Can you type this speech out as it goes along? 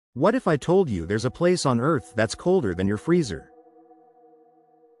What if I told you there's a place on Earth that's colder than your freezer?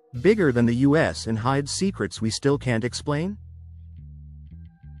 Bigger than the US and hides secrets we still can't explain?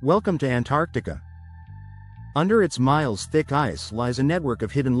 Welcome to Antarctica. Under its miles-thick ice lies a network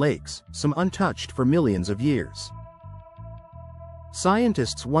of hidden lakes, some untouched for millions of years.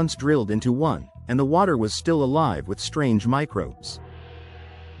 Scientists once drilled into one, and the water was still alive with strange microbes.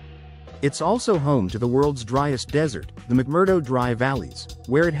 It's also home to the world's driest desert, the McMurdo Dry Valleys,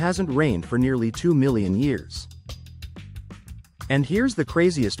 where it hasn't rained for nearly 2 million years. And here's the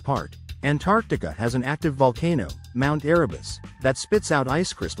craziest part: Antarctica has an active volcano, Mount Erebus, that spits out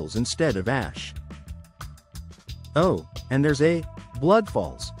ice crystals instead of ash. Oh, and there's blood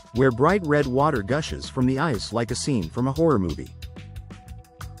falls, where bright red water gushes from the ice like a scene from a horror movie.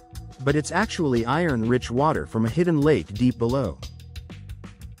 But it's actually iron-rich water from a hidden lake deep below.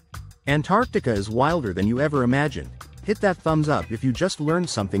 Antarctica is wilder than you ever imagined. Hit that thumbs up if you just learned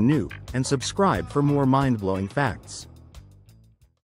something new, and subscribe for more mind-blowing facts.